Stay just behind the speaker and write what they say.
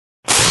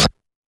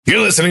You're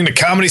listening to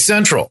Comedy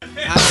Central.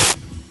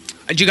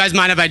 Do you guys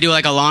mind if I do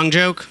like a long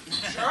joke?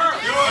 Sure.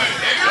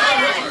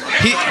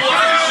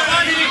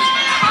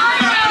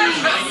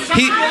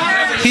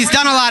 He's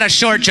done a lot of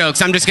short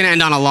jokes. I'm just going to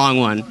end on a long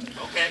one.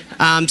 Okay.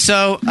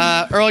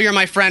 Earl, you're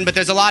my friend, but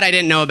there's a lot I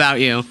didn't know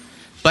about you.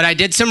 But I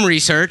did some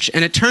research,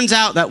 and it turns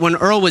out that when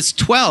Earl was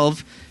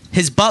 12,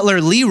 his butler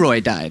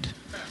Leroy died.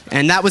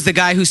 And that was the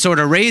guy who sort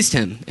of raised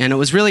him, and it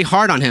was really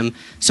hard on him.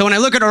 So when I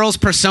look at Earl's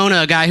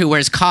persona, a guy who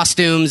wears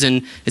costumes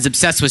and is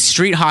obsessed with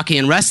street hockey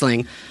and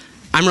wrestling,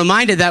 I'm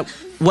reminded that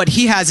what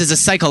he has is a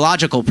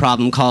psychological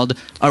problem called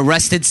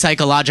arrested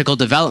psychological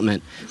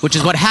development, which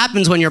is what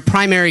happens when your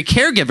primary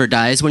caregiver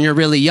dies when you're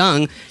really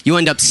young. You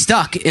end up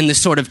stuck in the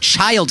sort of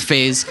child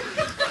phase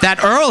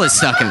that Earl is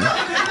stuck in.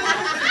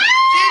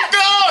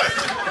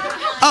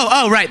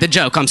 Oh, right, the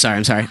joke. I'm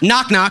sorry.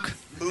 Knock, knock.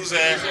 Who's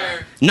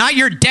there? Not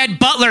your dead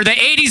butler. The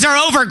 80s are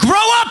over. Grow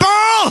up,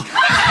 Earl!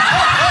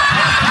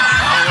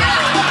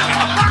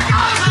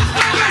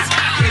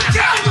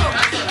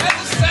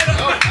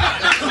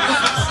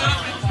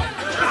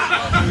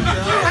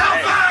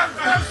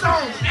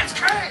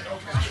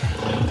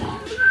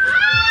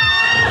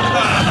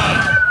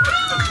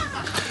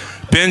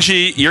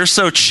 Benji, you're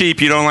so cheap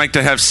you don't like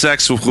to have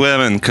sex with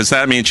women because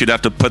that means you'd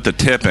have to put the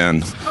tip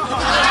in.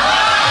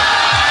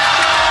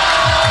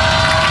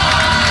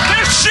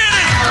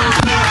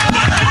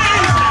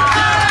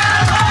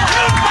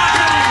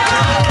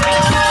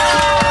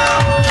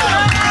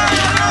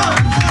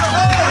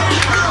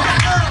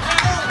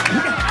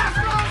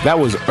 That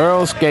was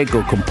Earl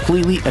Skakel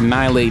completely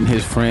annihilating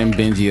his friend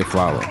Benji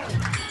Aflalo.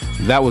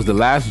 That was the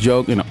last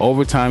joke in an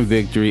overtime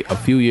victory a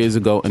few years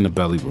ago in the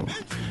Belly Room.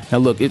 Now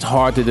look, it's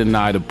hard to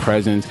deny the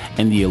presence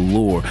and the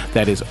allure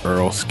that is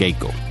Earl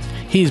Skakel.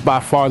 He's by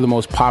far the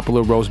most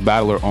popular roast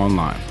battler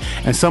online,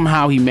 and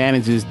somehow he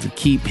manages to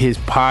keep his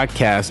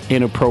podcast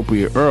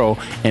Inappropriate Earl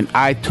in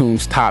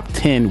iTunes top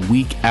 10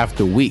 week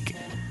after week.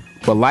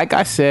 But like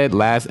I said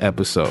last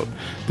episode,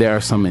 there are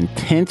some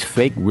intense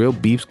fake real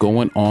beefs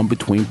going on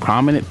between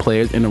prominent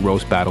players in the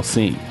roast battle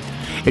scene.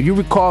 If you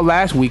recall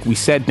last week, we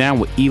sat down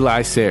with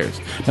Eli Sayers.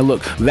 Now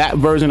look, that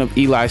version of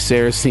Eli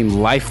Sayers seemed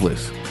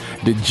lifeless,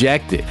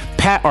 dejected.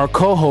 Pat, our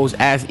co-host,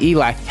 asked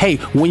Eli, hey,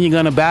 when you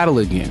gonna battle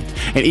again?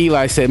 And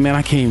Eli said, man,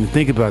 I can't even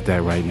think about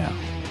that right now.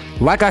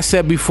 Like I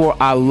said before,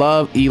 I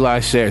love Eli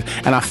Sayers,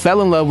 and I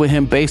fell in love with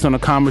him based on a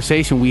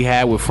conversation we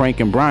had with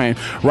Frank and Brian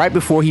right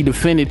before he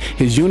defended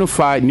his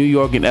unified New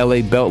York and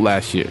LA belt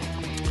last year.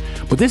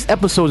 But this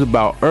episode's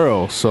about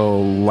Earl, so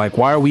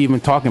why are we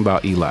even talking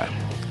about Eli?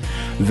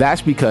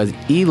 That's because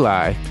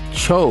Eli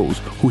chose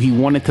who he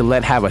wanted to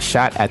let have a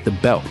shot at the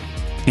belt,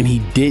 and he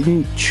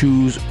didn't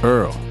choose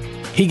Earl.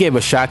 He gave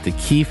a shot to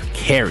Keith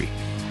Carey.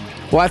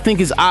 Well, I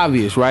think it's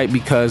obvious, right?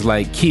 Because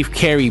Keith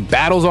Carey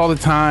battles all the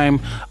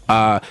time.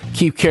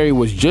 Keith Carey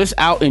was just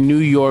out in New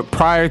York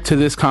prior to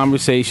this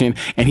conversation,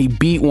 and he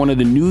beat one of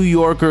the New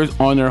Yorkers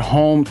on their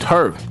home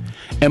turf.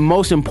 And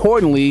most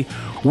importantly,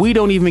 we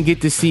don't even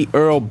get to see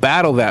Earl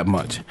battle that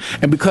much.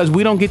 And because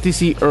we don't get to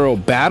see Earl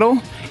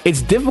battle,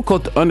 it's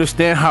difficult to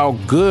understand how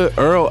good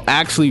Earl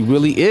actually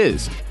really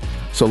is.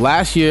 So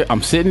last year,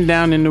 I'm sitting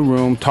down in the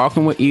room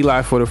talking with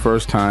Eli for the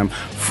first time.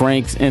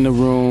 Frank's in the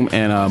room,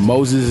 and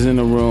Moses is in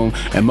the room.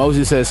 And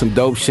Moses says some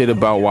dope shit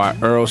about why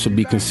Earl should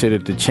be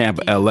considered the champ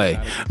of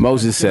L.A.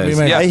 Moses says...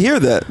 Yeah, I hear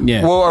that.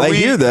 Yeah. Well, I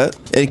hear that.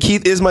 And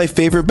Keith is my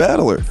favorite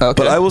battler. Okay.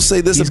 But I will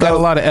say this He's about... got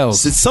a lot of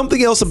L's. It's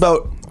something else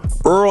about...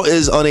 Earl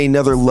is on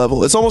another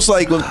level. It's almost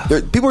like when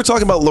people are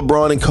talking about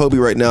LeBron and Kobe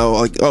right now,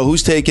 like, oh,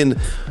 who's taking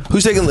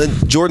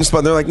Jordan's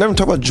spot? They're like, never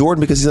talk about Jordan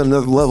because he's on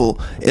another level.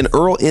 And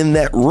Earl in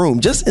that room,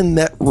 just in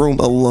that room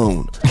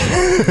alone.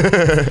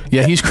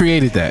 Yeah, he's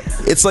created that.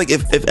 It's like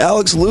if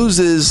Alex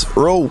loses,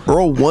 Earl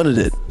wanted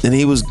it, and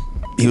he was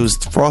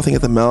frothing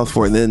at the mouth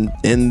for it,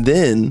 and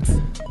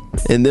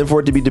then for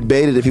it to be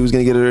debated if he was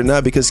going to get it or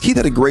not, because Keith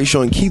had a great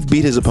showing. Keith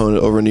beat his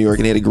opponent over in New York,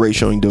 and he had a great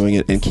showing doing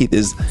it. And Keith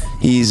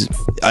he's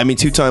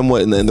two-time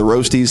what in the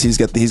roasties. He's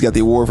got the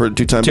award for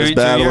two-time best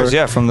battler. 2 years,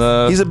 yeah, from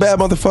the. He's a bad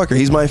motherfucker.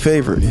 He's my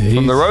favorite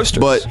from the roasters.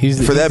 But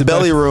for that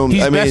belly room,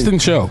 he's best in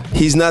show.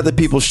 He's not the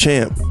people's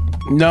champ.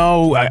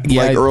 No, like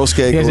Earl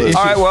Skakel.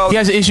 All right, well, he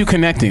has an issue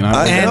connecting.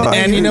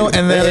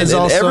 Everybody's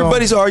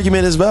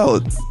argument is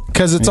valid.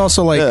 Because it's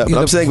also like... Yeah,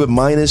 I'm saying, but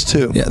mine is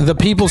too. Yeah, the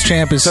people's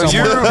champ is someone...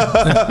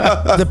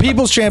 the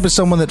people's champ is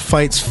someone that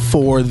fights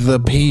for the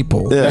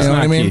people. Yeah. You know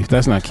what I mean? Keith.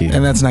 That's not Keith.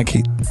 And that's not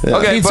Keith. Yeah.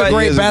 Okay, Keith's a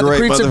great battler.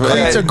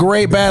 Keith's a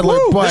great battler,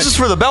 but... This is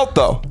for the belt,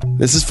 though.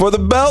 This is for the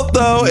belt,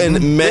 though, and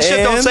man... This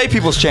shit don't say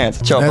people's champ.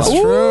 That's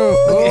true.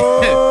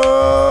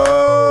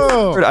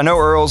 I know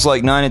Earl's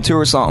like 9-2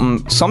 or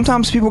something.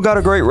 Sometimes people got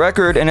a great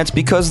record, and it's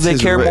because they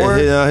care more.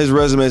 Yeah, his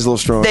resume is a little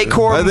stronger. They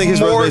core I think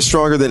his resume is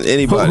stronger than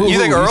anybody. You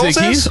think Earl's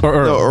is? Or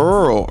Earl?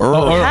 No,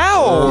 Earl.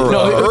 How?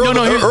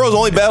 Earl's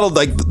only battled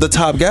like the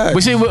top guy.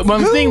 But see,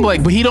 one thing,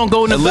 but he don't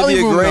go in the belly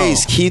Olivia room.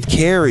 Grace, Keith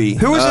Carey.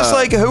 Who is this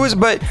like? Who is?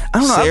 But I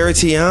don't know. Sarah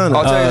Tiana.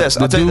 I'll tell you this.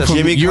 The dude from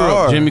Jimmy Europe,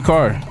 Carr. Jimmy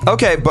Carr.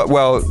 Okay, but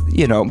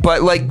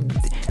but like,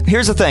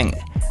 here's the thing.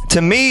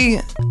 To me,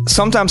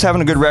 sometimes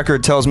having a good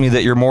record tells me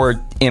that you're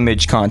more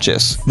image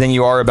conscious than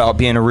you are about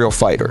being a real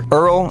fighter.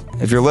 Earl,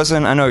 if you're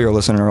listening, I know you're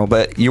listening, Earl,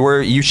 but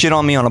you shit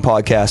on me on a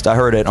podcast. I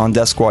heard it on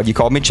Death Squad. You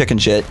called me chicken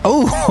shit.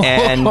 Oh.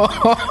 And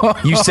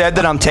you said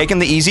that I'm taking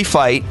the easy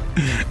fight,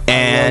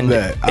 and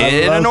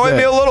it annoyed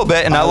me a little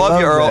bit. And I love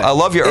you, Earl. I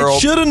love you, Earl.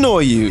 It should annoy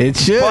you. It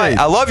should. But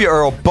I love you,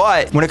 Earl.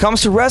 But when it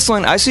comes to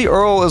wrestling, I see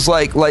Earl as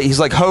like he's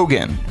like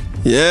Hogan.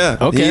 Yeah.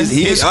 Okay. I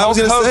was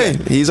gonna say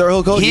he's our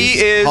Hulk Hogan. He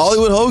is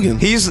Hollywood Hogan.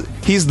 He's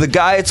the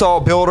guy it's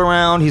all built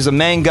around. He's a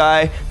main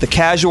guy. The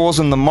casuals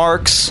and the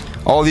marks.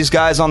 All these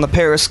guys on the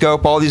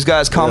Periscope. All these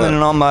guys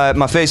commenting on my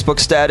Facebook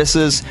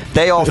statuses.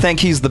 They all think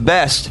he's the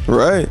best.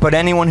 Right. But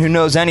anyone who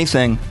knows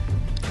anything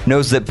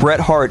knows that Bret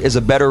Hart is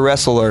a better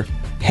wrestler,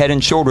 head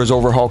and shoulders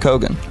over Hulk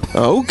Hogan.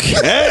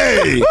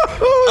 Okay.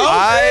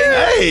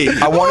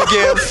 I want to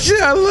give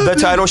the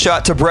title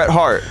shot to Bret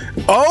Hart.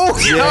 Oh,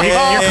 You're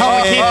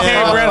calling Keith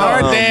Carey Bret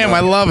Hart? Damn,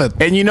 I love it.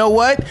 And you know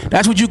what?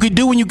 That's what you could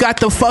do when you got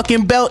the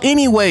fucking belt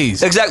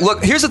anyways. Exactly.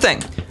 Look, here's the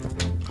thing.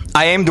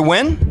 I aim to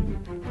win,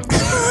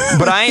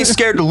 but I ain't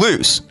scared to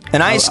lose.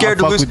 And I ain't scared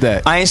to fuck lose. with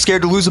that. I ain't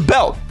scared to lose a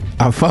belt.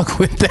 I fuck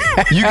with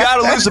that. You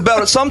gotta lose the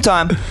belt at some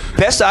time.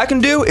 Best I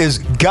can do is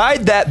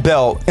guide that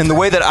belt in the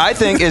way that I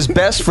think is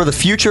best for the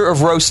future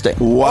of roasting.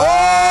 Wow.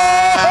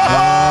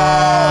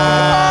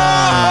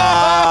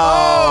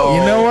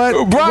 You know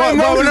what? Brian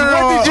Moses,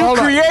 what did you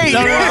create?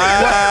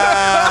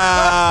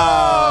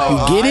 You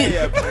get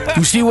it?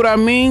 You see what I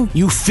mean?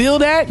 You feel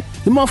that?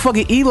 The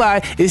motherfucking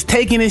Eli is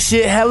taking this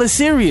shit hella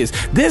serious.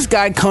 This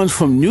guy comes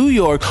from New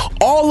York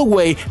all the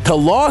way to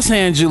Los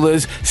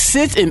Angeles,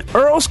 sits in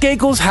Earl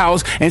Skakel's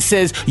house and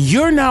says,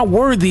 "You're not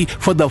worthy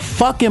for the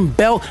fucking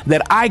belt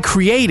that I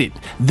created."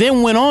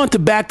 Then went on to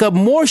back up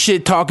more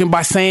shit talking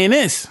by saying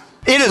this.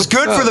 It is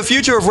good for the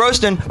future of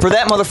roasting for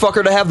that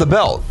motherfucker to have the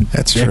belt.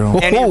 That's true.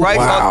 And he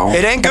writes up,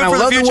 it ain't good And for I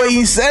the love future. the way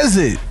he says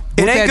it.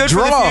 It With ain't that good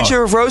for the draw.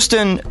 future of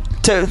roasting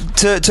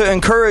to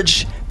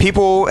encourage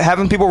people,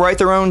 having people write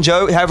their own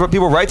joke, have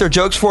people write their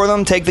jokes for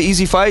them, take the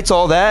easy fights,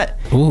 all that.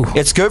 Ooh.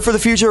 It's good for the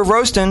future of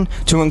roasting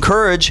to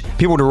encourage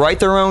people to write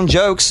their own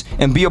jokes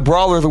and be a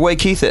brawler the way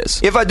Keith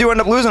is. If I do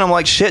end up losing, I'm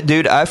like, shit,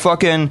 dude, I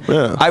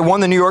won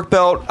the New York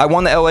belt, I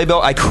won the LA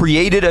belt, I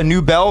created a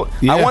new belt.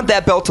 Yeah. I want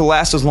that belt to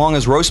last as long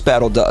as Roast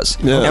Battle does.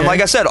 Yeah. And like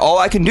I said, all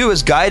I can do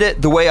is guide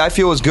it the way I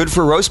feel is good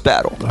for Roast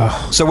Battle.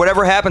 So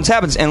whatever happens,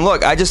 happens. And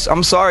look,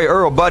 I'm sorry,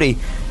 Earl, buddy.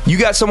 You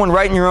got someone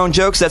writing your own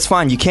jokes, that's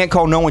fine. You can't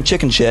call no one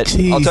chicken shit.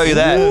 I'll tell you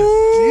that.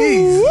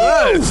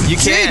 Jesus. You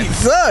can't.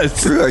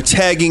 Jesus. We are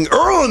tagging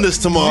Earl in this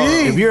tomorrow.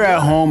 If you're at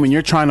home and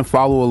you're trying to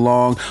follow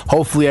along,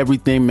 hopefully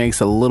everything makes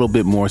a little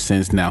bit more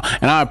sense now.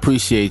 And I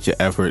appreciate your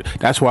effort.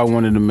 That's why I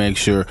wanted to make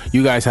sure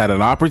you guys had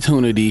an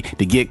opportunity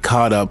to get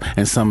caught up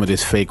in some of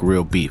this fake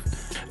real beef.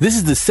 This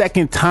is the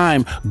second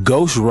time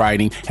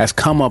ghostwriting has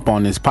come up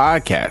on this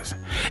podcast.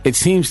 It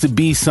seems to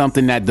be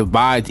something that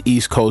divides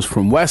East Coast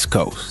from West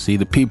Coast. See,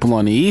 the people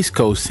on the East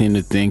Coast seem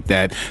to think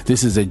that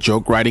this is a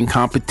joke writing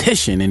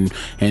competition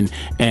and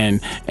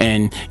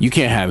you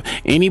can't have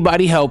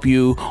anybody help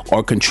you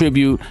or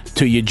contribute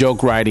to your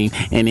joke writing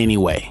in any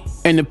way.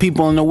 And the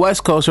people on the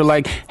West Coast are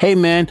like, hey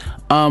man,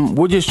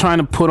 we're just trying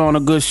to put on a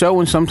good show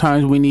and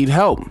sometimes we need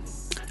help.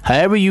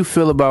 However you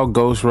feel about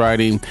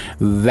ghostwriting,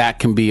 that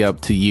can be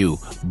up to you.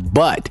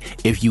 But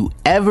if you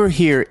ever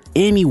hear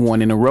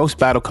anyone in the roast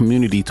battle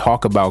community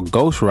talk about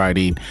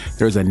ghostwriting,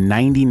 there's a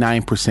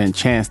 99%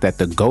 chance that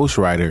the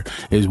ghostwriter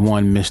is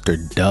one Mr.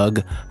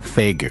 Doug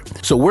Fager.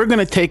 So we're going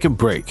to take a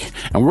break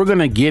and we're going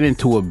to get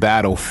into a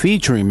battle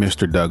featuring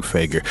Mr. Doug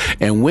Fager.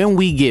 And when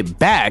we get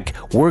back,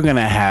 we're going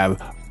to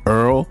have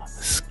Earl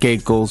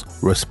Skakel's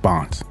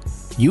response.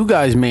 You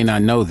guys may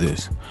not know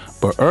this,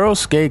 but Earl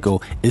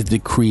Skakel is the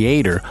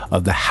creator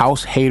of the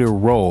House Hater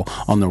role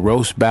on the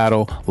Roast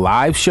Battle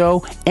live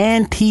show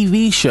and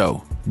TV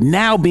show,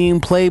 now being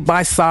played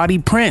by Saudi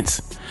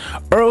Prince.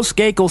 Earl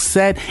Skakel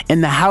sat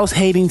in the house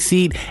hating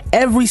seat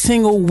every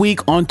single week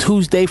on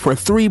Tuesday for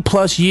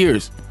 3+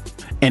 years.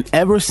 And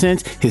ever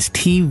since his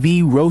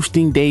TV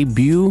roasting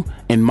debut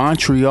in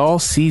Montreal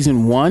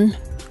season 1,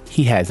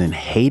 he hasn't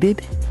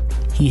hated,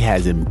 he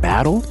hasn't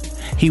battled.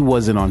 He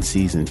wasn't on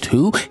season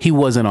 2. He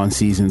wasn't on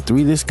season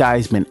 3. This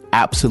guy's been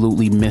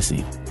absolutely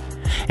missing.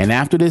 And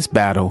after this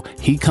battle,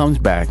 he comes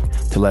back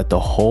to let the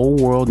whole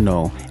world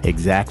know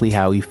exactly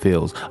how he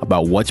feels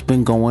about what's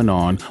been going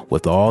on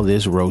with all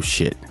this roast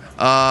shit.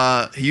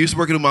 He used to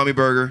work at Umami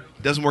Burger.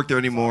 Doesn't work there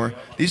anymore.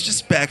 These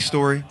just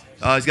backstory.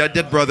 He's got a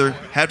dead brother.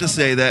 Have to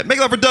say that. Make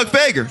it up for Doug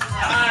Fager.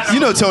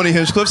 You know Tony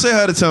Hinchcliffe. Say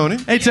hi to Tony.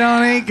 Hey,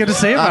 Tony. Good to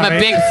see you, I'm buddy. a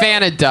big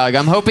fan of Doug.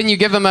 I'm hoping you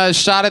give him a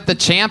shot at the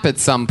champ at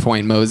some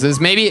point, Moses.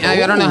 Maybe,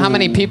 I don't know how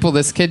many people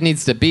this kid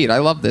needs to beat. I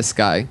love this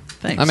guy.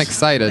 Thanks. I'm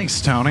excited.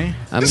 Thanks, Tony.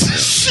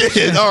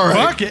 Shit. All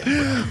right. Fuck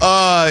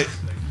it.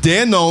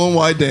 Dan Nolan.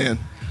 Why Dan?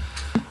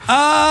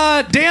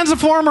 Dan's a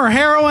former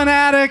heroin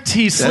addict.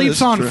 He sleeps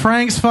is on true.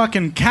 Frank's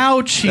fucking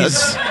couch.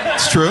 It's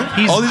true.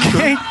 All these are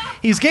true.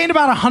 He's gained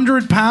about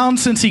 100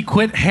 pounds since he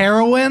quit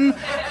heroin. Good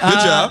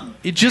job.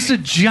 Just a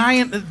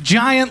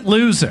giant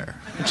loser.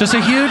 Just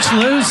a huge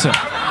loser.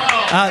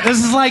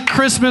 This is like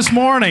Christmas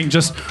morning,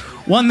 just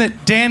one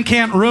that Dan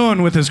can't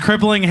ruin with his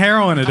crippling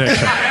heroin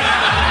addiction.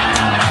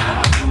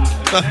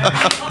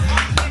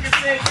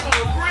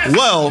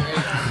 Well,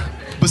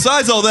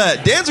 besides all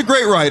that, Dan's a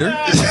great writer.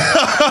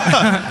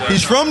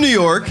 He's from New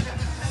York,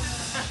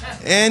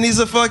 and he's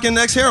a fucking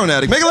ex-heroin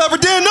addict. Make it loud for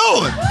Dan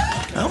Nolan.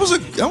 That was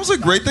a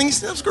great thing.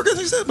 That was a great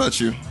thing he said about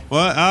you.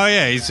 What? Oh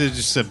yeah, he's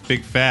just a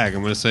big fag.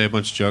 I'm gonna say a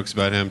bunch of jokes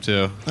about him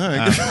too. All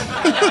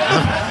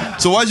right.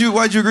 So why'd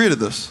you agree to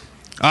this?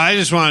 I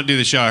just wanted to do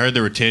the show. I heard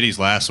there were titties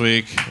last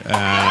week.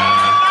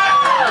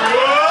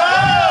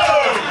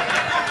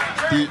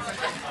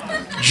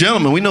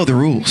 Gentlemen, we know the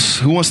rules.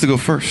 Who wants to go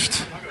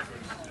first?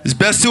 It's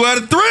best 2 out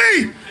of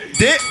 3.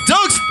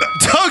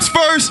 Doug's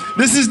first.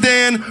 This is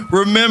Dan.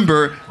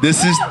 Remember,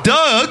 this is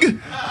Doug.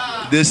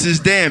 This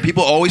is Dan.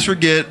 People always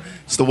forget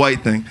it's the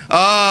white thing.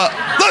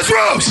 Let's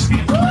roast!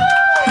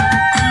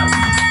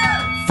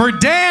 For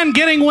Dan,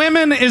 getting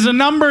women is a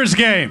numbers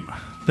game.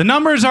 The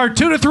numbers are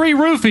 2 to 3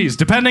 roofies,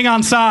 depending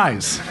on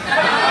size.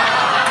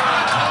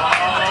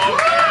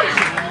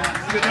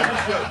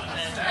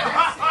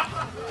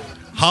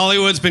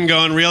 Hollywood's been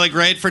going really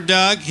great for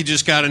Doug. He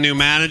just got a new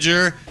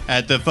manager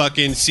at the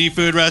fucking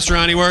seafood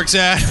restaurant he works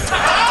at.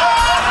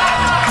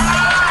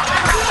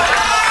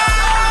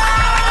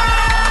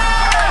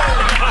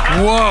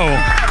 Whoa.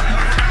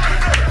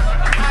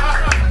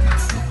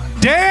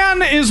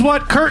 Dan is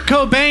what Kurt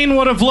Cobain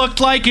would have looked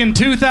like in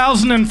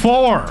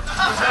 2004.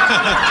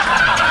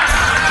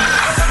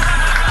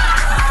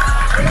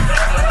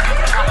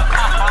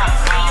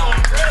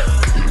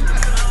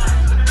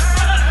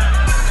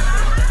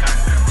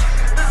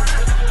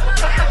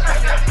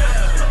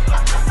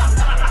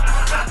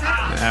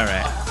 All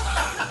right.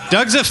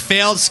 Doug's a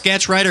failed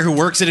sketch writer who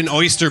works at an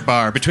oyster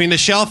bar. Between the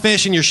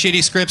shellfish and your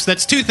shitty scripts,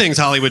 that's 2 things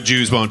Hollywood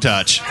Jews won't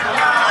touch.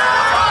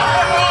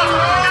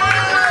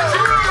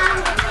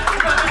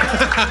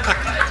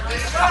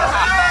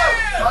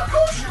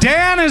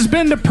 Dan has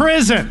been to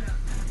prison.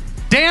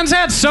 Dan's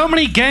had so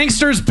many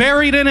gangsters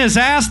buried in his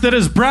ass that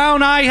his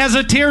brown eye has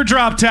a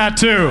teardrop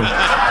tattoo.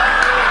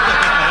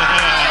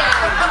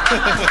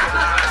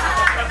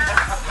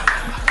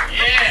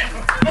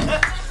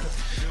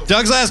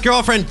 Doug's last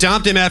girlfriend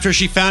dumped him after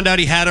she found out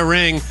he had a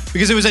ring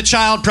because it was a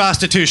child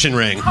prostitution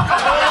ring. Is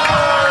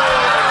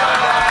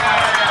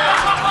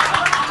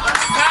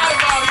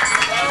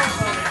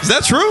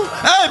that true?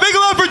 Hey, big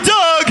love for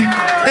Doug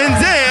and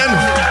Dan.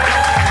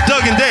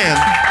 Doug and Dan.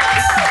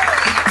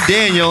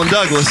 Daniel and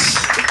Douglas.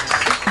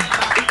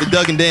 The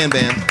Doug and Dan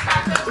band.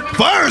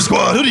 Fire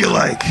Squad, who do you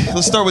like?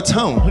 Let's start with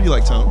Tone. Who do you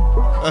like, Tone?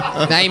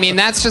 I mean,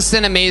 that's just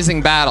an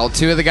amazing battle.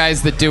 2 of the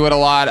guys that do it a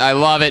lot. I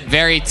love it.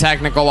 Very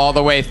technical all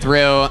the way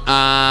through.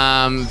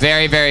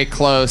 Very, very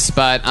close,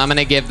 but I'm going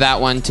to give that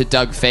one to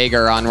Doug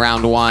Fager on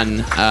round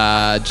 1.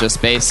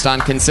 Just based on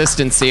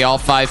consistency, all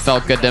 5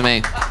 felt good to me.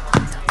 It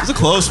was a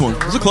close one.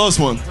 It was a close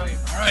one. All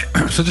right.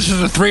 So this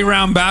is a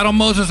 3-round battle,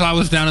 Moses? I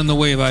was down in the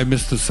wave. I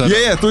missed the setup.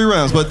 Yeah, 3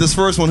 rounds, but this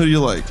first one, who do you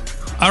like?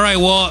 All right,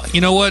 well,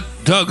 you know what?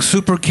 Doug,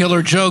 super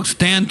killer jokes.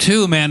 Dan,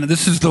 too, man.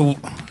 This is the...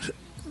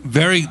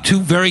 2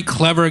 very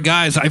clever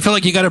guys. I feel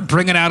like you got to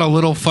bring it out a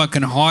little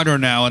fucking harder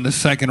now in the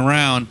second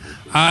round.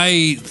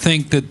 I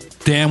think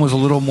that Dan was a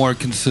little more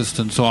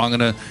consistent, so I'm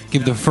gonna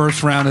give the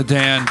first round to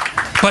Dan.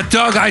 But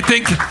Doug, I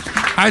think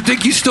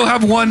you still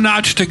have 1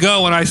 notch to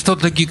go, and I still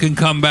think you can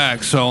come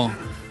back. So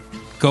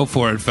go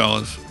for it,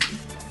 fellas.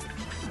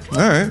 All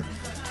right.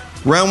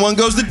 Round 1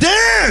 goes to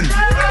Dan.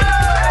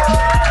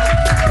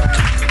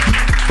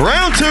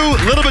 Round 2,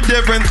 a little bit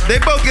different. They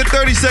both get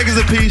 30 seconds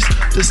apiece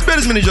to spit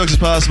as many jokes as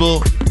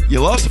possible. You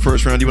lost the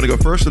first round. Do you want to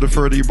go first or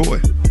defer to your boy?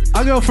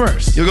 I'll go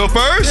first. You'll go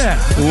first? Yeah.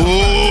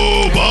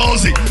 Ooh,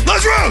 ballsy.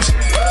 Let's roast!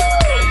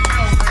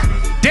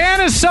 Dan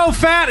is so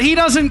fat, he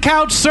doesn't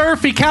couch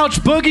surf, he couch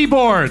boogie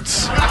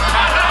boards.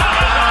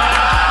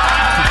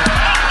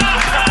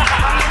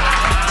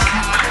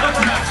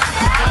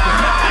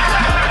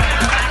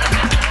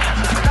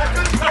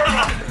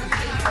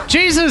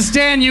 Jesus,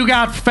 Dan, you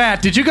got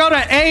fat. Did you go to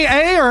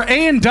AA or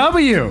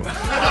A&W?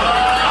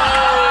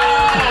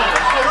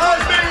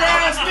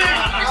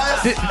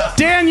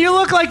 Dan, you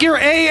look like your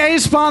AA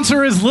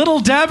sponsor is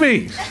Little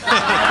Debbie.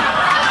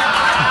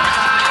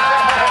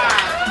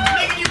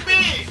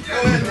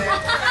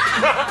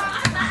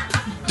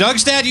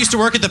 Doug's dad used to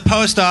work at the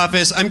post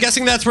office. I'm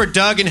guessing that's where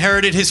Doug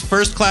inherited his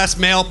first-class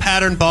male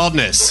pattern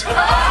baldness.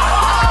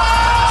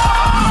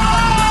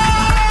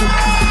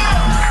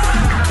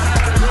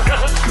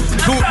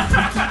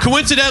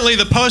 Coincidentally,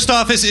 the post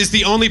office is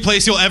the only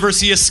place you'll ever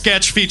see a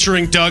sketch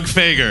featuring Doug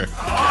Fager.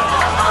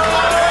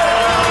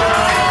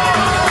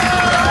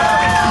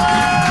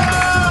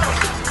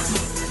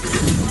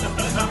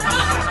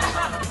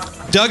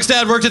 Doug's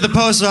dad worked at the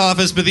post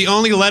office, but the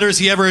only letters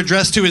he ever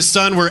addressed to his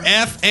son were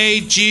F-A-G-G-O-T.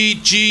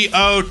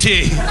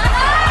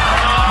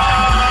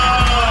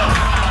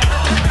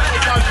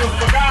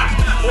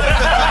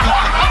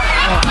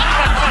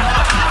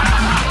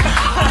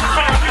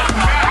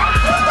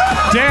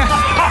 Dan.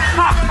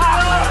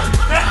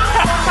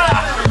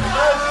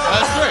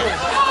 That's great.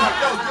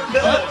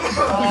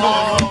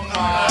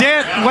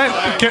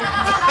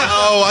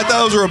 Oh, I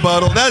thought it was a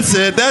rebuttal. That's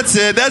it. That's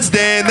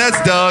Dan.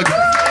 That's Doug.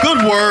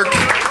 Good work.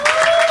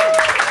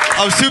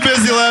 I was too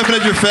busy laughing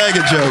at your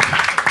faggot joke.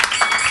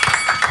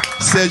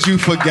 Said you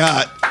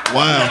forgot.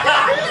 Wow.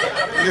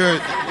 You're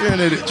an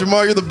idiot.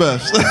 Jamar, you're the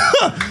best.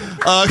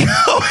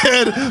 Go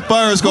ahead.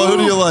 Byron Squad, who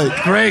do you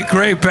like?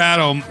 Great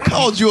battle.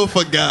 Called you a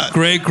forgot.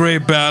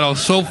 Great battle.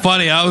 So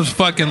funny. I was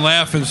fucking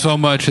laughing so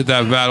much at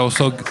that battle.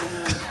 So,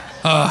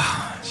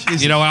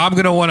 you know, I'm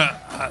going to want to...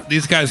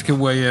 these guys can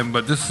weigh in,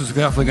 but this is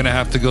definitely going to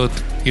have to go,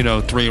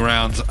 3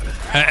 rounds.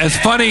 It's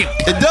funny.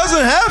 It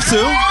doesn't have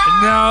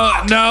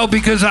to. No,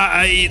 because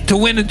to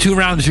win in 2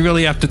 rounds, you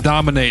really have to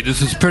dominate. This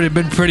has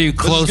been pretty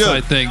close,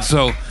 I think.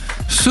 So,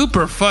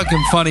 super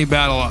fucking funny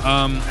battle.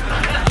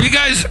 Do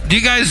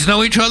you guys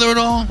know each other at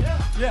all?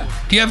 Yeah.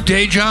 Do you have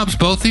day jobs,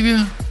 both of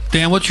you?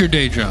 Dan, what's your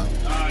day job?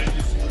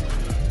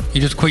 You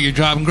just quit your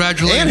job.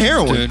 Congratulations, and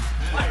heroin. dude.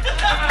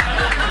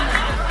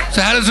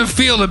 So how does it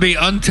feel to be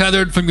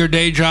untethered from your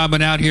day job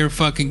and out here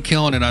fucking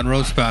killing it on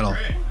Roast Battle?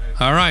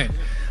 All right,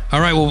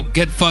 well,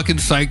 get fucking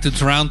psyched.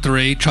 It's round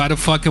 3. Try to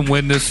fucking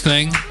win this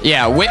thing.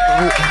 Yeah, All right.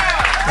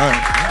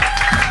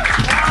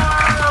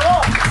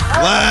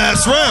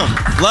 Last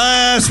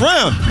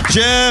round.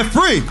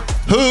 Jeffrey,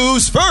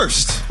 who's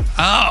first?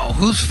 Oh,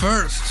 who's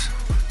first?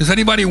 Does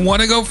anybody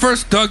want to go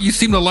first? Doug, you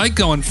seem to like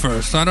going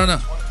first. I don't know.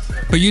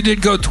 But you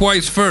did go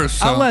twice first.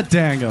 So. I'll let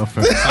Dan go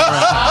first.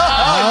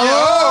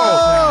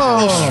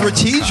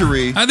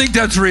 Strategery. I think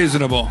that's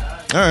reasonable.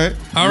 All right.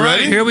 All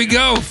right, here we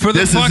go for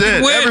the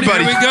fucking win.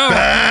 Everybody, here we go.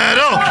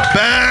 Battle.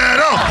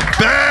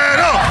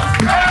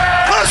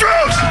 Let's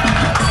roast.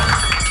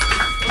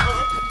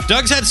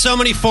 Doug's had so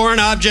many foreign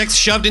objects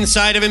shoved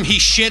inside of him, he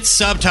shits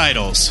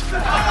subtitles.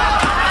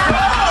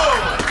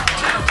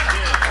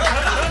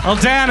 Well,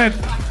 Dan,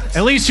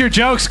 at least your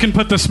jokes can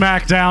put the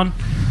smack down.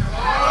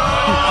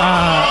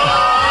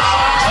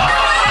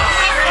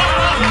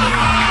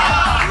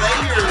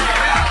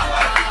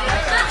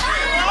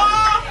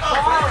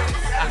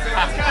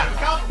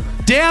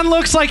 Dan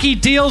looks like he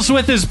deals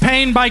with his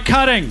pain by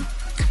cutting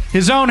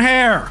his own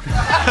hair.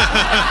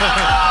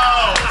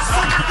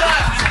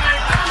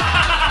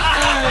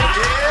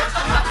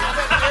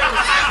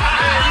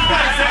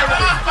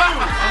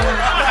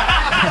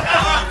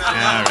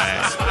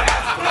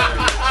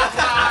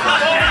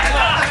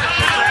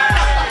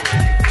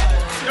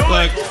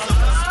 Look,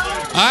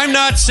 I'm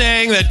not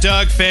saying that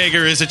Doug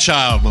Fager is a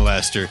child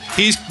molester.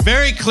 He's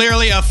very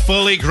clearly a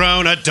fully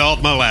grown adult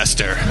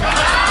molester.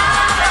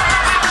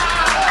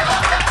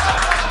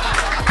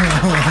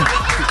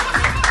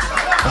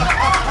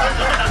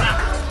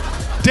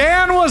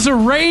 Dan was a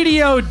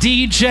radio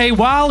DJ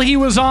while he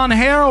was on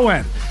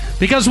heroin.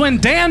 Because when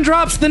Dan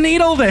drops the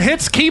needle, the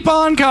hits keep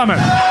on coming.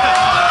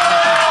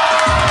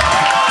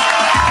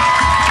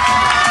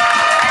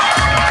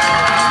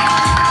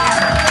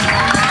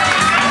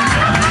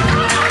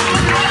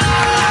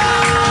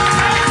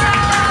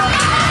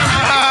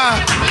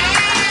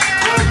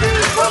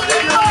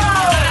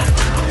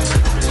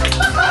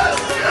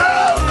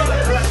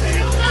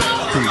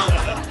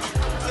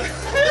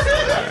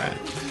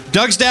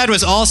 Doug's dad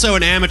was also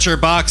an amateur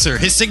boxer.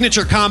 His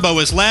signature combo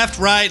was left,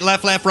 right,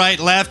 left, right,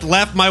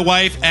 left my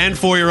wife and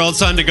 4-year-old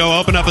son to go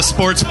open up a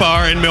sports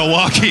bar in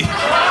Milwaukee.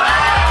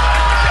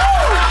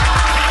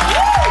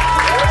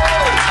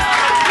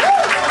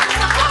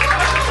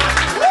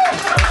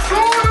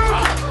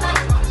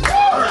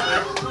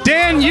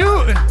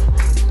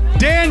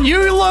 Dan,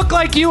 you look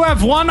like you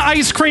have one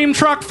ice cream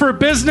truck for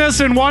business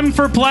and one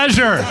for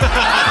pleasure.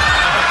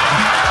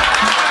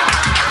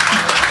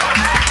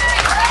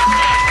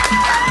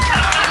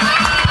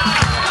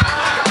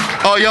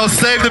 Oh, y'all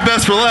saved the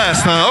best for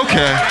last, huh?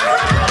 Okay.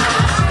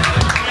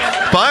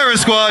 Byron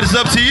Squad, it's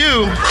up to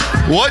you.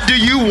 What do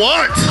you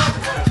want?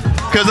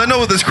 Because I know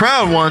what this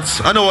crowd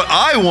wants. I know what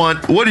I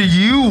want. What do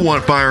you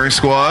want, Byron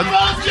Squad?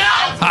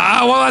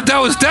 Well, that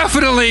was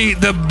definitely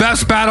the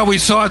best battle we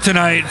saw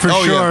tonight, for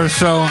sure. Yeah.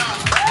 So,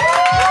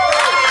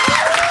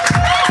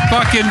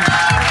 fucking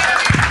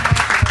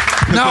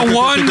not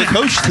one. The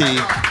coach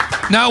team.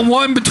 Not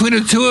one between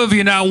the two of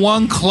you. Not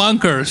one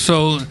clunker.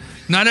 So.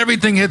 Not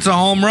everything hits a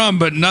home run,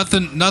 but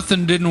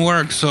nothing didn't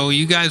work. So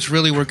you guys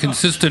really were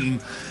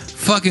consistent,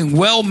 fucking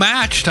well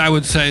matched, I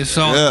would say.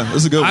 So yeah, this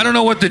is a good one. I don't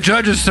know what the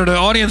judges or the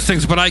audience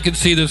thinks, but I could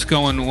see this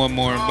going one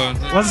more. But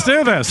let's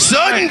do this.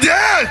 Sudden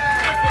death.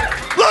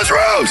 Let's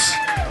roast.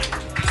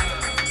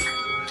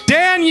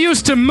 Dan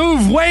used to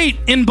move weight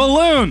in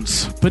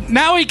balloons, but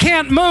now he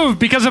can't move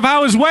because of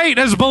how his weight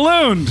has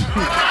ballooned.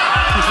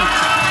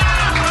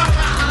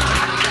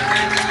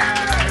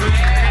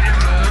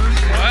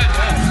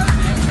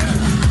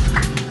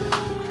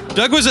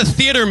 Doug was a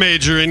theater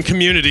major in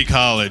community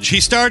college. He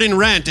starred in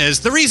Rent as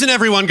the reason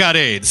everyone got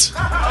AIDS. Keep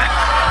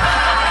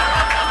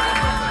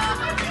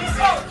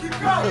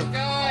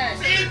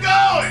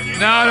going.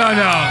 No.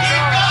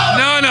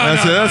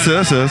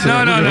 That's it.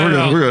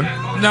 No. We're good.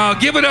 No,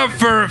 give it up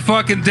for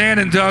fucking Dan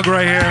and Doug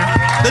right here.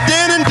 The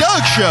Dan and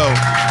Doug Show.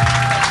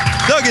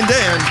 Doug and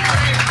Dan.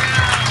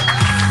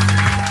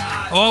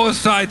 All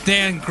aside,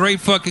 Dan, great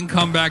fucking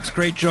comebacks,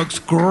 great jokes,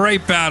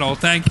 great battle.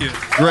 Thank you.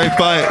 Great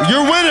fight.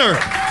 Your winner,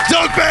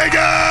 Doug Vega!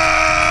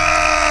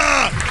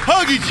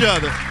 Hug each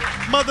other.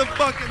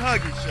 Motherfucking hug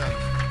each other.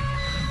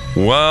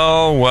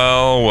 Well,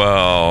 well,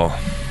 well.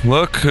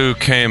 Look who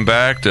came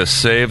back to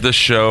save the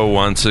show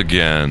once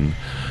again.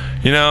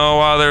 You know,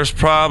 while there's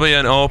probably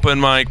an open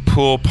mic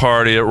pool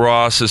party at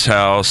Ross's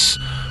house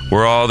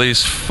where all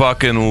these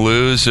fucking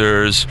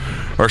losers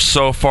are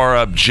so far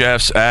up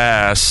Jeff's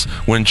ass,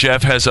 when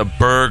Jeff has a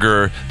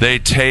burger, they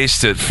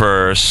taste it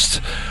first.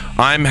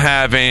 I'm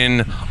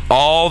having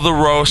all the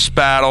roast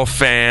battle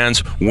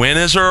fans. When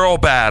is Earl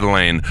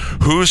battling?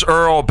 Who's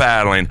Earl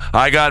battling?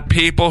 I got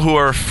people who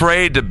are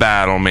afraid to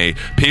battle me.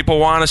 People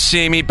want to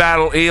see me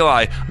battle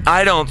Eli.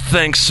 I don't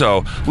think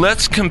so.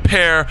 Let's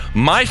compare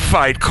my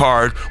fight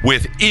card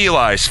with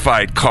Eli's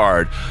fight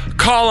card.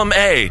 Column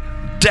A,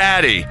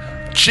 Daddy.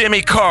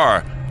 Jimmy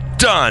Carr,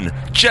 done.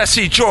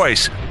 Jesse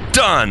Joyce,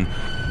 done.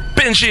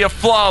 Benji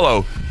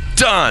Aflalo,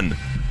 done.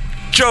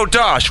 Joe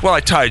Dosh, well,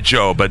 I tied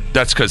Joe, but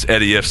that's because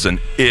Eddie If's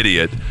an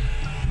idiot.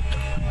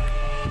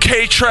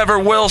 K. Trevor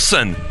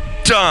Wilson,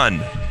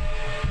 done.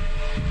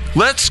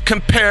 Let's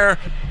compare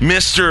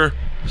Mr.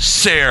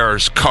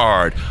 Sayers'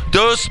 card.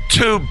 Those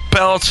two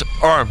belts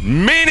are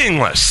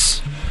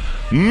meaningless.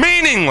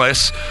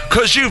 Meaningless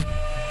because you've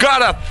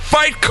got a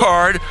fight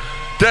card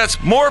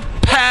that's more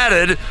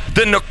padded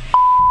than the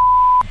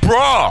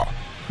bra.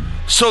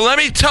 So let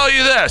me tell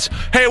you this.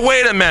 Hey,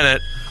 wait a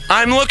minute.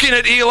 I'm looking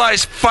at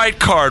Eli's fight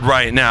card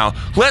right now.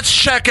 Let's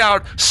check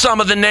out some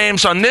of the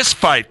names on this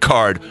fight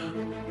card.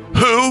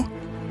 Who,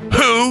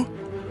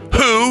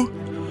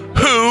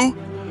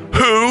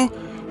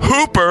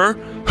 Hooper,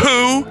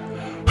 who,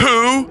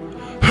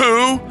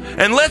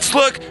 and let's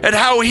look at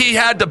how he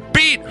had to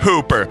beat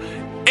Hooper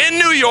in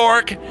New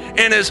York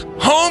in his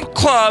home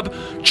club,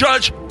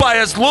 judged by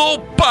his little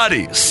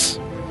buddies.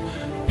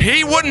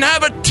 He wouldn't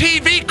have a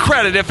TV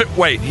credit if it...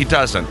 Wait, he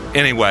doesn't.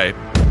 Anyway.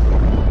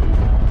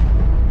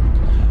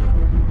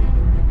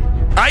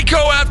 I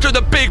go after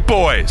the big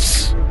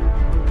boys.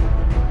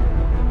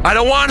 I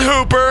don't want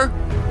Hooper.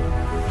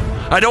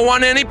 I don't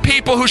want any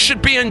people who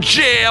should be in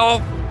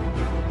jail.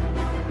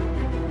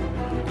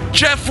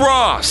 Jeff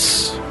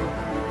Ross.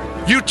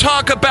 You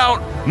talk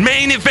about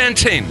main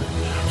eventing.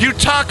 You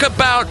talk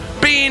about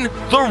being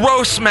the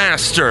roast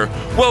master.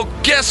 Well,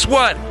 guess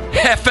what,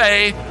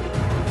 Hefe?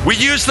 We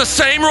use the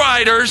same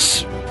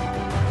writers.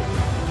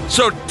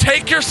 So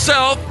take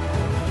yourself,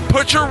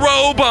 put your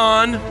robe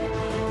on,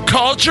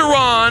 call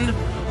Jerron,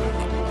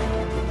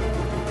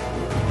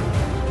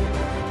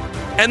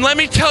 and let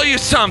me tell you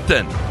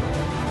something.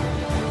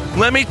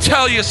 Let me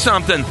tell you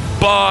something,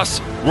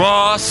 Boss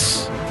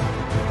Ross.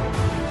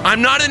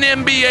 I'm not an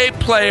NBA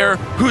player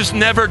who's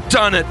never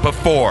done it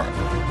before.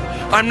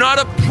 I'm not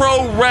a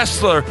pro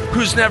wrestler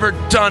who's never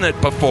done it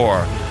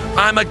before.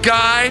 I'm a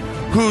guy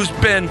who's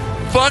been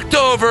fucked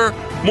over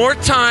more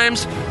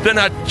times than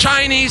a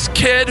Chinese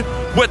kid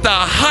with a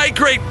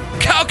high-grade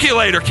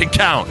calculator can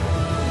count.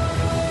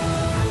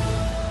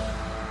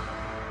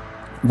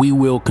 We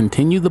will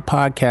continue the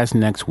podcast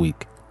next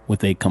week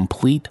with a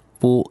complete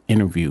full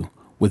interview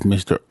with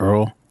Mr.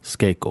 Earl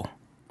Skakel.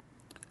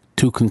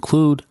 To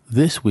conclude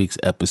this week's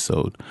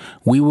episode,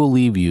 we will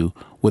leave you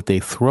with a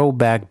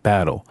throwback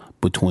battle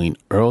between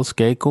Earl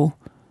Skakel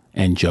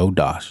and Joe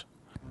Dosh.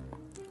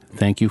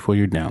 Thank you for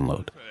your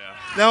download.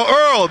 Now,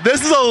 Earl,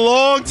 this is a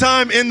long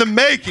time in the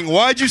making.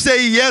 Why'd you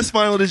say yes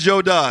finally to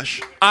Joe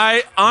Dosh?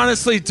 I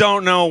honestly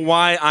don't know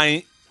why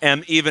I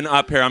am even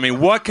up here. I mean,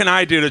 what can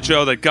I do to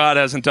Joe that God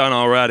hasn't done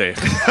already?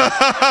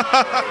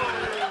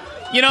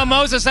 You know,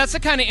 Moses, that's the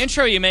kind of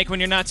intro you make when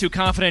you're not too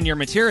confident in your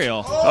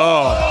material.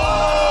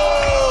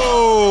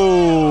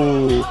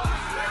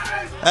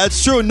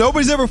 That's true.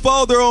 Nobody's ever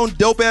followed their own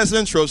dope-ass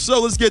intro.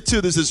 So let's get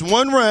to this. It's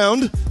one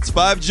round. It's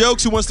 5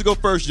 jokes. Who wants to go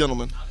first,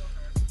 gentlemen?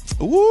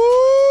 Woo!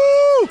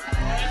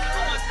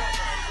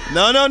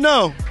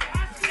 No.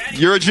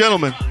 You're a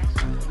gentleman.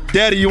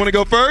 Daddy, you want to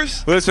go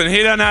first? Listen,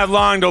 he doesn't have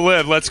long to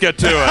live. Let's get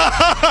to it.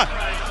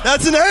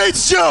 That's an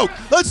AIDS joke.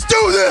 Let's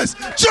do this.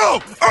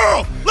 Joe,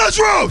 Earl, let's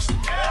roast.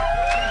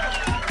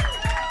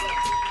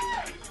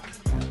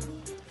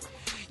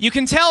 You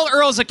can tell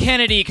Earl's a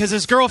Kennedy because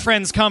his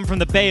girlfriends come from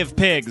the Bay of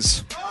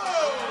Pigs.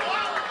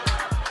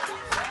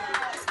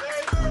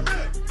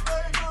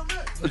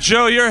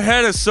 Joe, your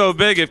head is so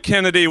big, if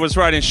Kennedy was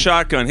riding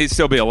shotgun, he'd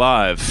still be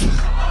alive.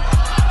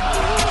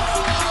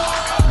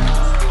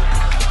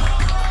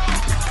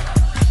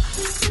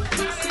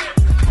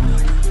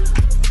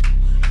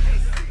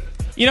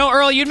 You know,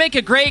 Earl, you'd make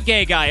a great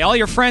gay guy. All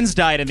your friends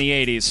died in the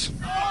 80s.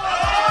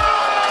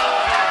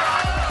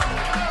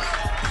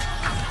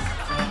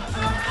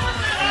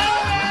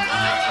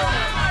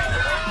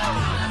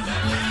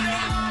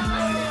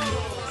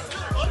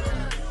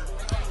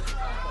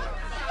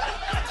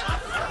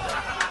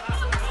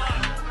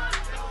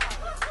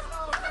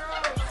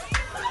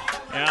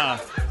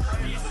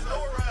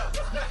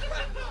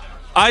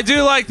 I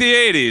do like the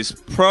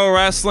 80s. Pro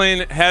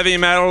wrestling, heavy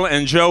metal,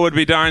 and Joe would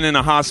be dying in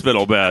a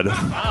hospital bed.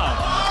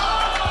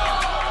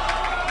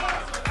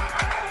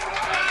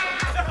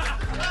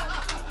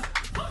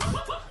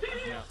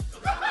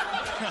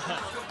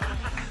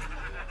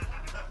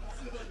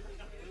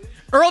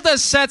 Earl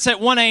does sets at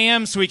 1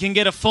 a.m. so he can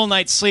get a full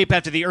night's sleep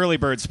after the early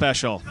bird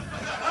special.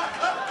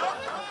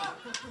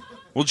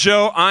 Well,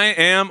 Joe, I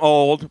am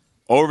old,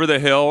 over the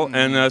hill.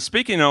 And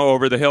speaking of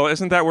over the hill,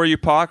 isn't that where you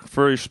park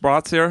for your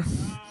spots here?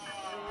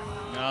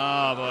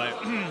 Oh, boy.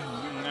 All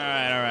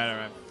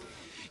right.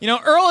 You know,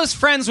 Earl is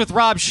friends with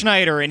Rob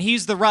Schneider, and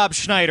he's the Rob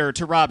Schneider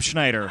to Rob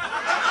Schneider.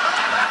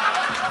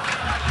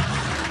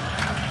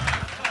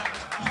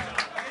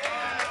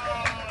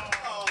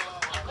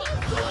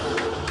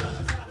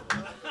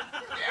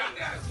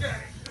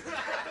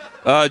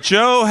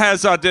 Joe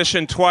has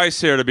auditioned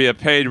twice here to be a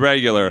paid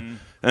regular.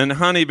 And,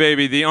 honey,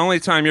 baby, the only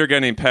time you're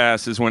getting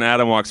passed is when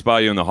Adam walks by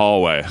you in the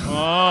hallway.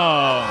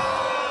 Oh.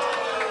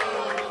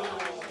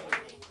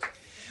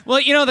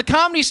 Well, you know, the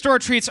Comedy Store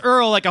treats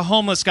Earl like a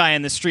homeless guy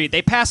in the street.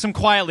 They pass him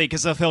quietly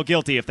because they'll feel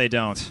guilty if they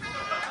don't.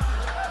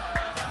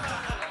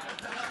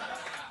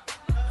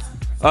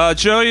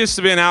 Joe used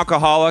to be an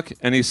alcoholic,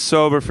 and he's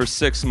sober for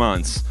 6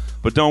 months.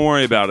 But don't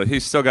worry about it.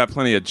 He's still got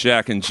plenty of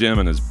Jack and Jim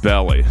in his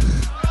belly.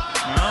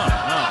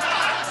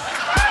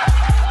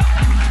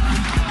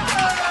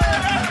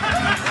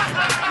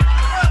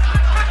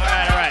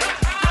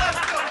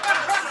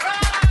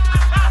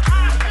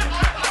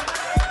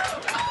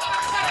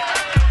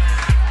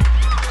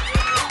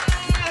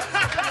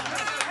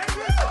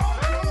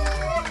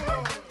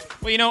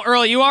 Well, you know,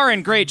 Earl, you are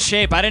in great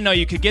shape. I didn't know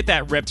you could get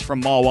that ripped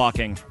from mall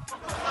walking.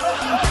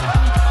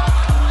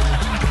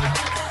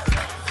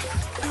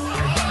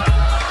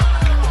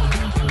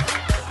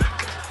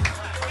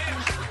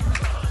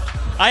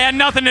 I had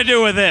nothing to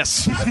do with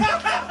this.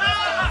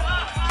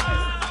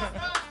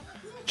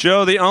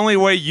 Joe, the only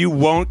way you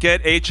won't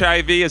get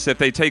HIV is if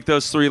they take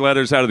those 3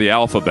 letters out of the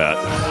alphabet.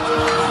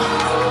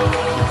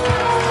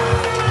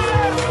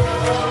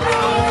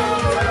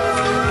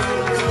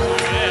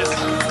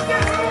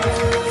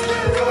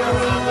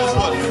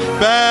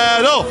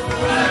 Battle!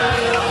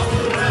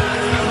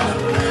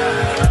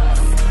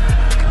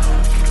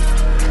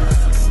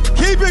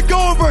 Keep it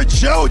going for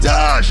Joe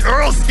Dosh,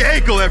 Earl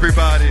Skakel,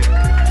 everybody.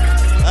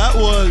 That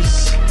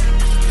was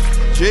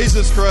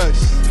Jesus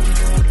Christ.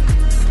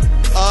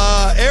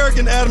 Eric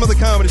and Adam of the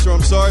Comedy Store,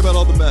 I'm sorry about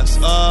all the mess.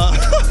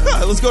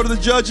 Let's go to the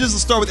judges.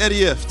 Let's start with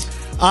Eddie Ift.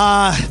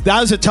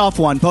 That was a tough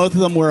one. Both of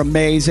them were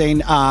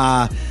amazing.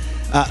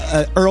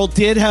 Earl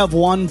did have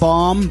one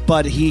bomb,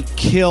 but he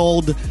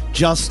killed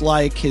just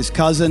like his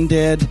cousin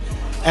did.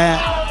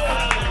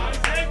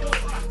 At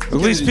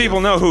least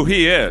people know who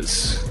he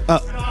is.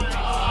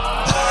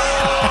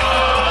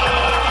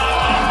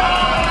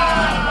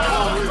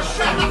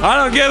 I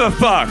don't give a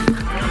fuck.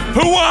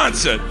 Who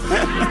wants it?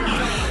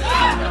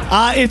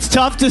 It's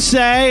tough to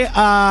say.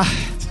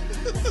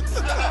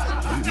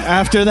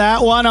 After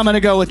that one, I'm going to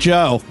go with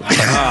Joe.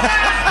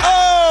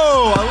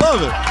 Oh, I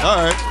love it. All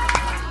right.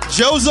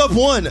 Joe's up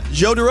 1.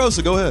 Joe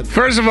DeRosa, go ahead.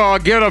 First of all,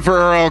 give it up for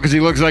Earl because he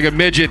looks like a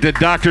midget that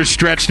doctors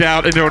stretched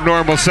out into a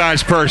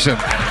normal-sized person.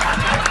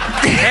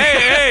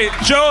 Hey,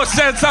 Joe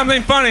said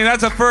something funny.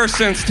 That's a first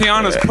since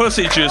Tiana's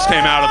pussy juice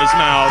came out of his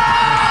mouth.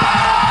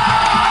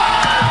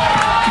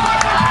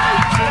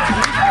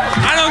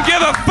 I don't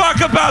give a fuck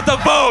about the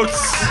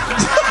votes.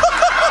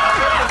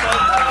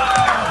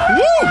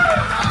 Woo!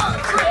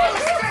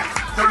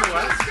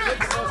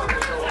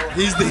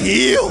 He's the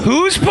heel.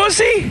 Whose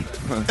pussy?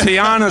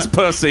 Tiana's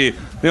pussy.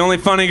 The only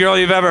funny girl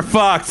you've ever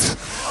fucked.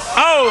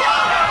 Oh!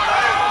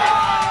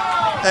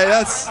 Hey,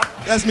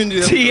 that's mean to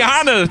you.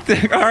 Tiana.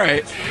 All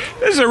right.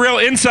 This is a real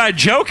inside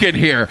joke in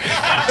here.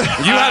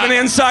 You have an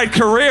inside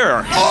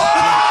career.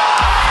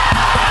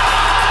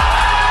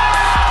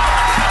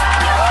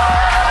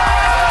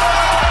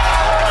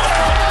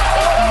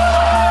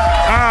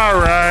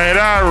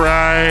 All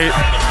right.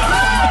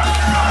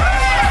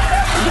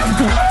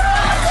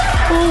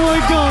 Oh, my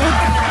God.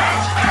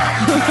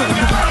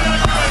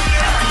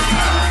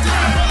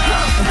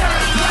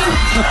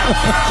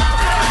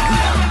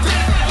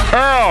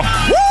 Earl.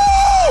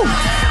 Woo!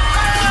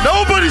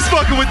 Nobody's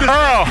fucking with this.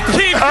 Earl.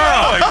 Keep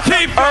going.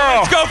 Keep going.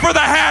 Let's go for the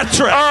hat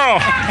trick. Earl.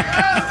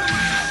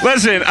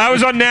 Listen, I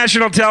was on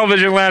national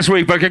television last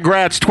week, but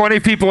congrats. 20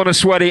 people in a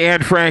sweaty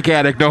Anne Frank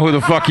attic know who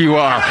the fuck you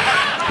are.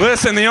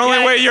 Listen, the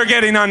only way you're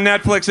getting on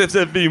Netflix is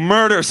if you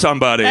murder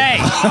somebody. Hey.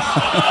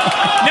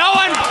 No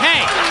one.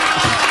 Hey.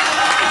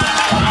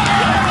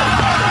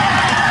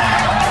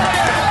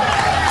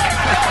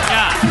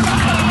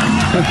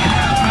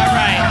 All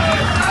right.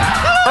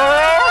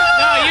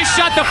 No, you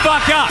shut the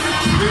fuck up.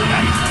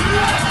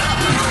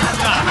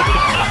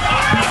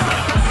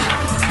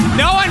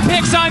 No one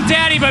picks on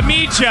Daddy but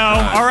me, Joe.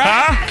 All right?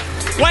 Huh?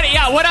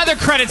 What other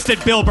credits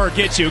did Bill Burr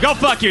get you? Go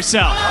fuck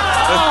yourself.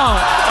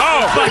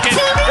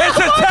 It's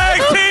a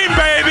tag team,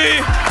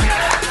 baby.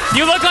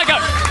 You look like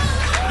a...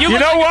 You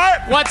know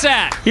what? What's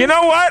that? You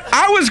know what?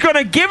 I was going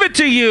to give it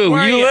to you,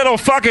 you little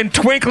fucking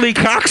twinkly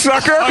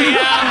cocksucker. Oh,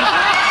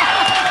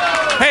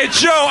 yeah? Hey,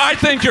 Joe, I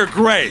think you're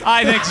great.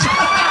 I think so.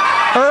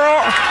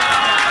 Earl?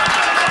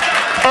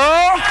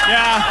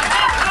 Yeah.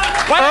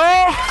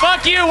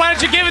 Fuck you. Why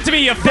don't you give it to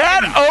me, you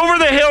That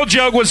over-the-hill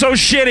joke was so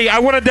shitty, I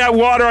wanted that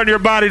water on your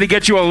body to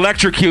get you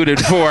electrocuted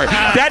for it.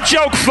 That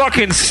joke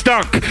fucking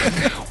stunk.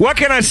 What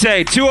can I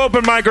say? Two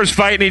open micers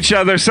fighting each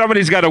other.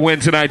 Somebody's got to win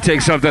tonight,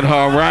 take something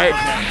home, right?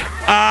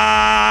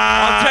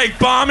 I'll take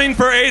bombing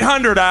for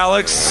 800,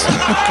 Alex.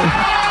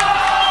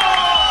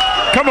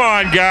 Come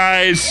on,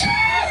 guys.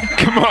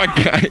 Come on,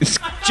 guys.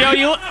 Joe,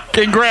 you...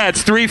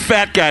 Congrats. 3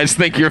 fat guys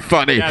think you're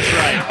funny. That's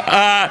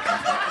right.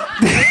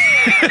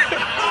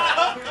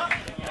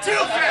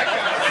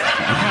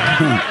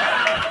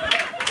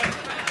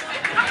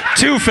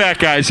 Two fat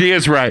guys. He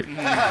is right. You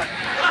know what?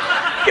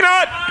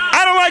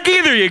 I don't like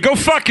either of you. Go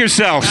fuck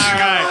yourselves. All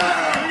right.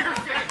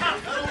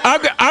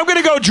 I'm going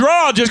to go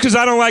draw just because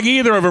I don't like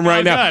either of them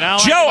right now.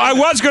 Good. Joe, I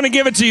was going to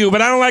give it to you,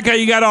 but I don't like how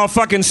you got all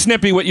fucking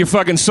snippy with your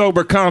fucking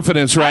sober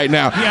confidence right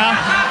now.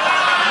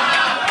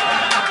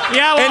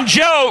 Yeah, well, and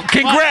Joe,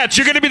 congrats.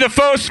 You're going to be the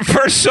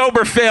first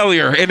sober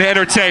failure in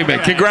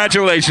entertainment.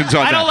 Congratulations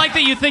on that. I don't like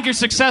that you think you're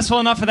successful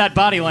enough for that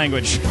body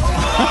language.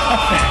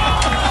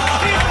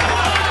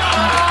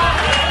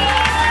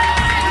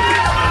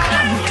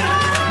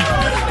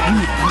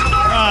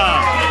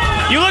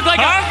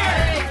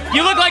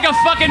 You look like a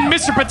fucking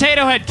Mr.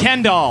 Potato Head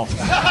Ken doll.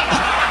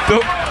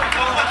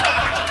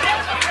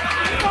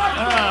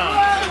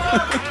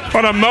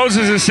 Hold on,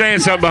 Moses is saying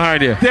something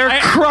behind you. They're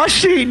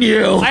crushing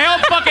you. I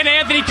hope fucking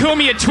Anthony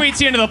Cumia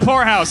tweets you into the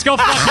poorhouse. Go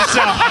fuck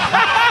yourself.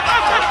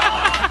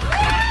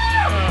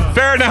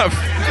 Fair enough.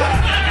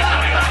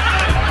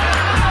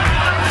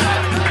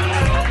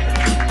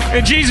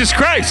 And Jesus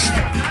Christ.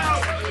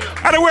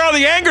 I don't know where all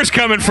the anger's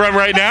coming from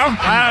right now.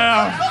 I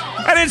don't know.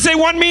 I didn't say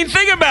one mean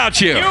thing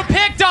about you. You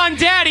picked on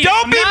Daddy.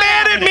 Don't be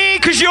mad at me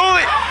because you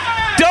only...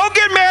 Don't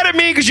get mad at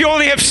me because you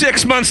only have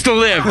 6 months to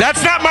live.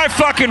 That's not my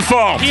fucking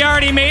fault. He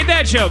already made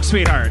that joke,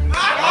 sweetheart.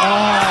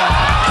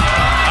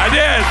 I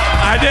did.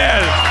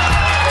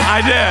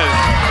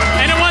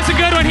 And it wasn't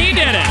good when he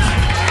did it.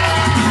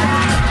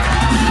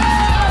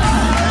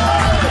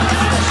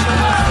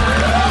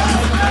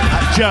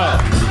 Joe.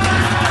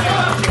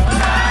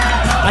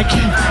 I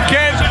can't.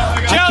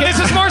 Joe, this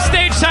is more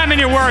stage time than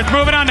you're worth.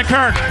 Moving on to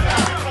Kirk.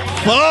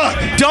 Fuck!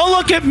 Don't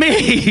look at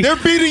me. They're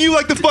beating you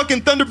like the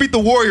fucking Thunder beat the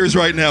Warriors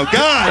right now.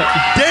 God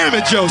damn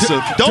it,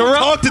 Joseph. Don't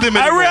talk to them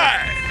anymore.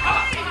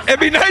 It'd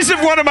be nice if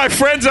one of my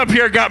friends up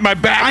here got my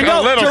back I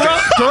know, a little bit.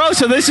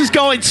 DeRosa, this is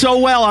going so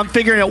well. I'm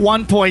figuring at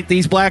one point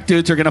these black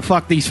dudes are going to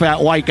fuck these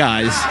fat white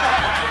guys.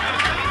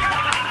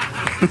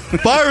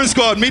 Firing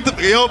squad, meet the...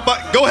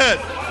 go ahead.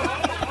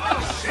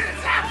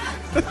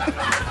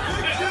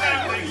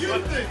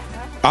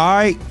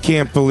 I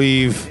can't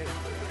believe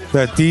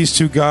that these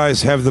two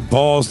guys have the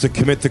balls to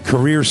commit the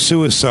career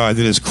suicide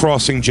that is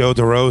crossing Joe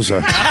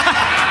DeRosa.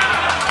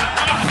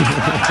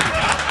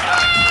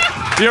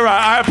 You're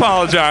right. I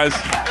apologize.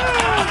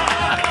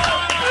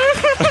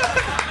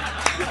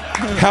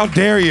 How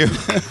dare you?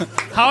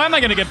 How am I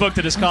going to get booked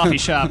at his coffee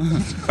shop?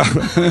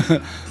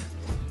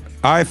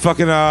 I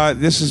fucking,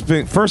 this has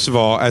been, first of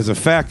all, as a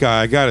fat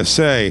guy, I gotta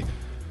say,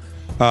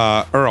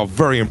 Earl,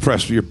 very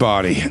impressed with your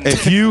body.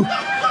 If you,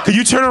 could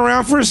you turn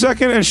around for a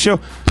second and show?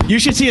 You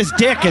should see his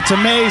dick. It's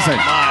amazing.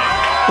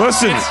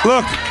 Listen,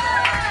 look.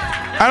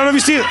 I don't know if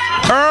you see it.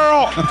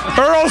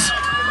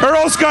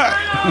 Earl's got,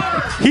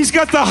 he's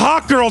got the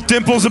hot girl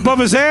dimples above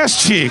his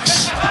ass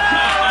cheeks.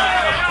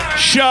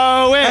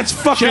 Show it. That's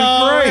fucking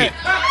great.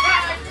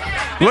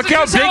 Look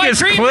how big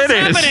his clit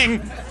is.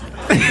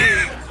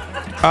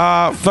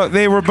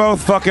 They were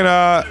both fucking,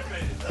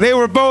 they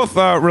were both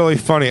really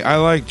funny. I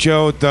like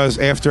Joe does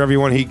after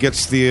everyone he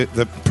gets the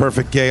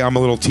perfect gay I'm a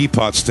little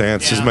teapot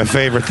stance is my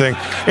favorite thing.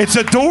 It's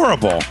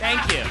adorable.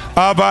 Thank you.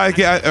 But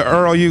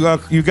Earl,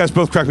 you guys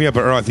both cracked me up,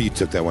 but Earl, I think you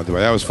took that one the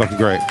way. That was fucking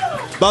great.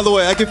 By the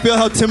way, I can feel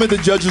how timid the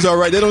judges are,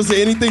 right? They don't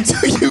say anything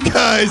to you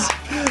guys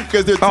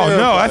because they're terrified. Oh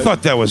no, I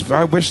thought that was.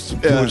 I wish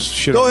it was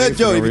shit. Go ahead,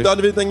 Joe. Have you thought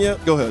of anything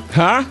yet? Go ahead.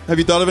 Huh? Have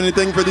you thought of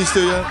anything for these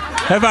two yet?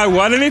 Have I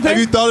won anything? Have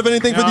you thought of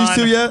anything for these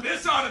two yet?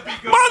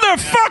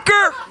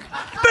 Motherfucker!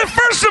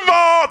 First of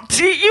all,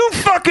 you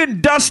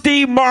fucking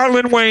dusty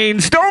Marlon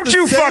Wayans, don't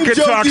you fucking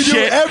talk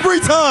shit every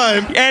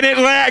time, and it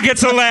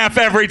gets a laugh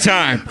every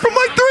time from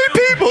like 3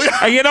 people.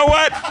 And you know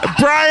what,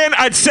 Brian?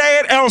 I'd say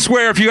it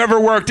elsewhere if you ever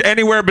worked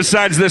anywhere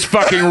besides this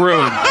fucking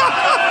room.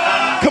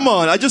 Come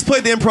on, I just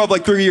played the improv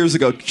like 3 years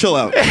ago. Chill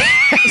out.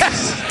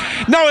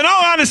 No, in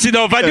all honesty,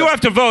 though, if I do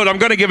have to vote, I'm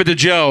going to give it to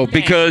Joe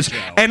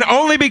and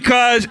only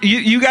because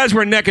you guys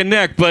were neck and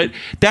neck, but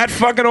that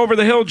fucking over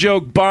the hill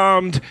joke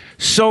bombed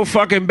so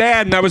fucking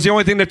bad, and that was the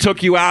only thing that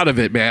took you out of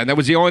it, man. That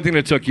was the only thing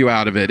that took you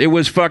out of it. It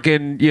was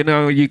fucking,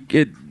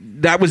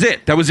 that was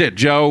it. That was it.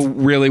 Joe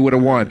really would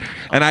have won,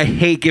 and I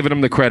hate giving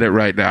him the credit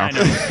right now. All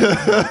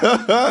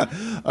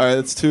right,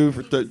 that's 2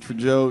 for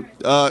Joe.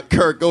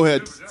 Kirk, go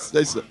ahead.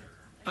 Say something.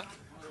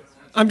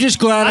 I'm just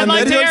glad I'd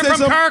like to hear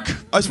from Kirk.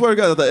 I swear to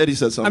God, I thought Eddie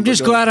said something. I'm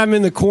just glad I'm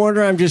in the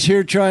corner. I'm just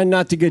here trying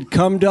not to get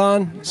cummed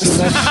on. So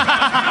that's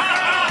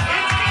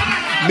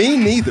me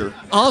neither.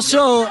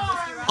 Also,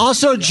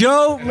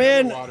 Joe,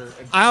 man,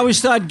 I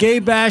always thought gay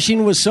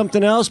bashing was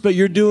something else, but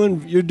you're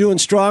doing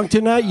strong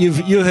tonight.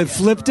 You have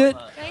flipped it.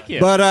 Thank you.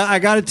 But I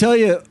got to tell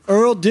you,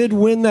 Earl did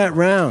win that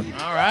round.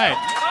 All right.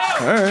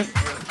 All right.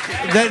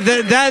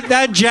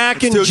 That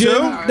Jack and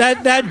Jim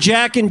that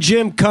Jack and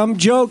Jim cum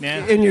joke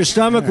in your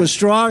stomach was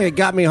strong. It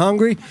got me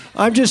hungry.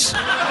 I'm just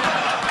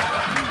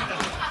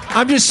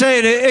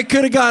saying it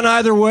could have gone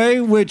either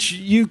way, which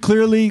you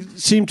clearly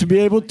seem to be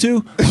able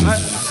to.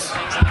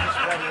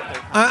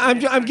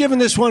 I'm giving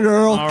this one to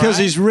Earl because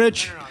he's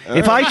rich.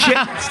 If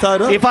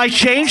I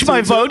change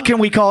my vote, can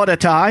we call it a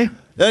tie?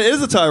 That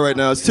is a tie right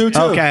now. It's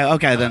 2-2.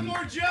 Okay then.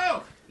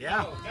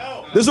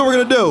 This is what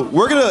we're gonna do.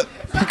 We're gonna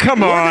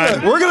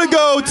We're gonna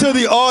go to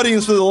the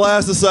audience for the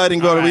last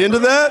deciding vote. Are we into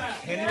that?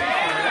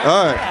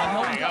 All right.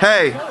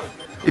 Hey,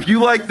 if you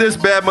like this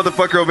bad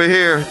motherfucker over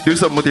here, do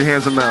something with your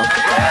hands and mouth.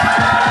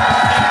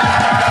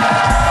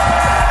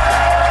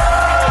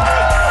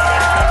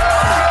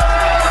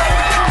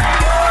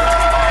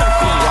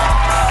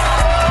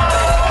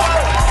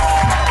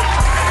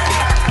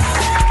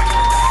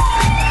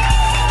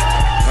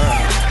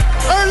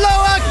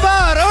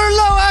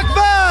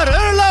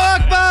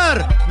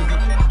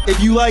 If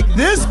you like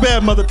this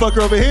bad motherfucker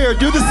over here,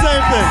 do the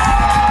same thing.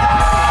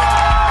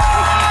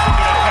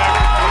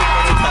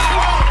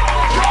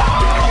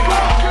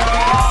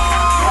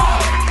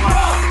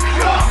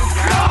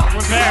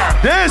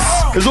 This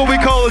is what we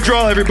call a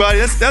draw, everybody.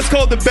 That's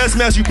called the best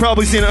match you've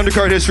probably seen in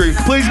undercard history.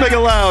 Please make it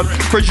loud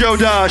for Joe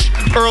Dosh,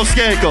 Earl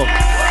Skankel.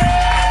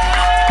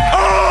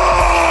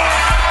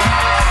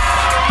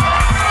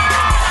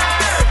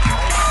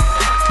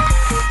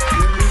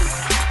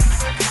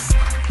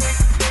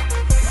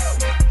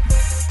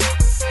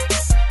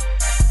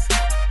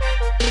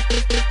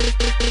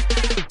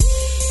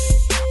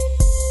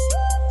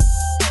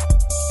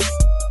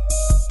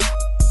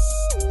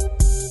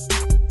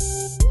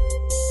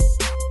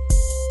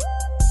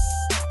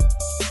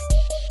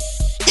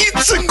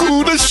 It's a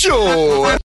good show.